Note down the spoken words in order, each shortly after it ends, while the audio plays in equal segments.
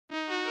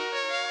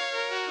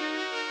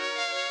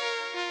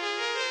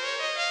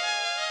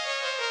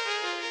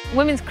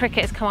Women's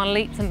cricket has come on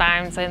leaps and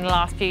bounds in the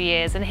last few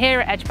years, and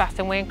here at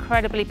Edgbaston we're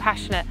incredibly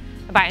passionate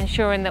about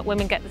ensuring that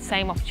women get the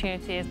same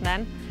opportunity as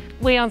men.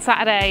 We on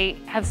Saturday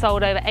have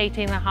sold over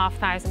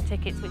 18,500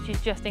 tickets, which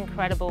is just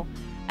incredible.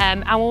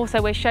 And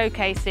also we're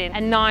showcasing a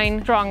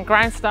 9-strong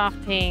ground staff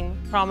team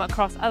from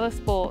across other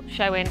sports,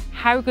 showing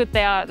how good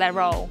they are at their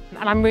role.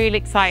 And I'm really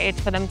excited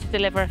for them to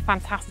deliver a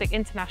fantastic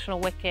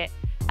international wicket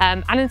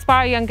and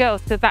inspire young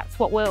girls, because that's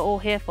what we're all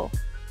here for.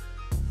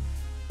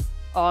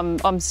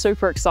 I'm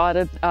super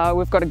excited.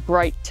 We've got a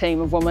great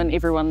team of women.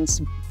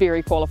 Everyone's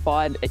very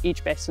qualified.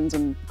 Edgbaston's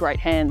in great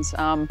hands.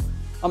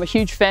 I'm a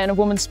huge fan of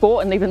women's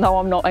sport, and even though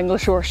I'm not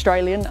English or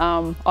Australian,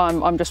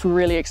 I'm just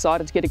really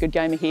excited to get a good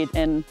game ahead,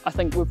 and I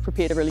think we've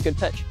prepared a really good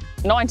pitch.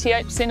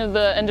 98% of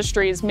the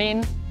industry is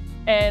men,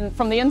 and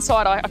from the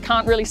inside I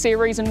can't really see a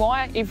reason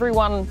why.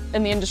 Everyone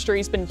in the industry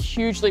has been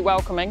hugely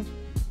welcoming.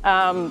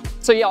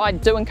 So yeah, I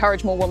do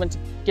encourage more women to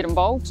get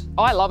involved.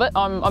 I love it.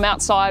 I'm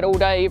outside all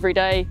day, every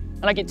day,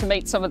 and I get to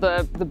meet some of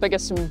the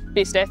biggest and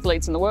best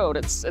athletes in the world.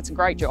 It's a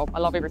great job. I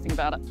love everything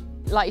about it.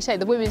 Like you say,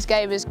 the women's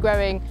game is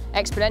growing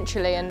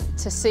exponentially, and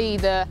to see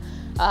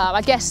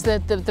I guess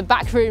the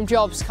backroom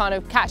jobs kind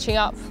of catching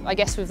up, I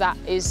guess, with that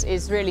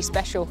is really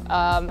special.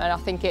 And I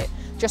think it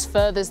just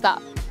furthers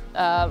that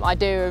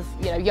idea of,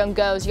 you know, young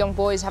girls, young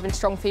boys having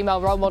strong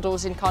female role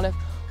models in kind of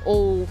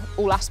all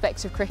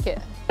aspects of cricket.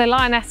 The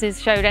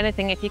Lionesses showed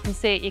anything, if you can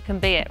see it, you can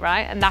be it,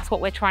 right? And that's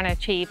what we're trying to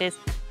achieve. Is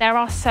there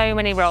are so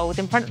many roles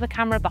in front of the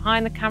camera,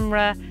 behind the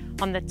camera,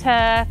 on the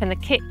turf, in the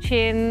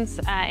kitchens,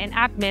 in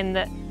admin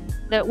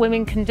that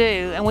women can do,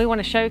 and we want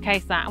to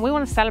showcase that, and we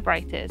want to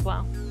celebrate it as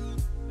well.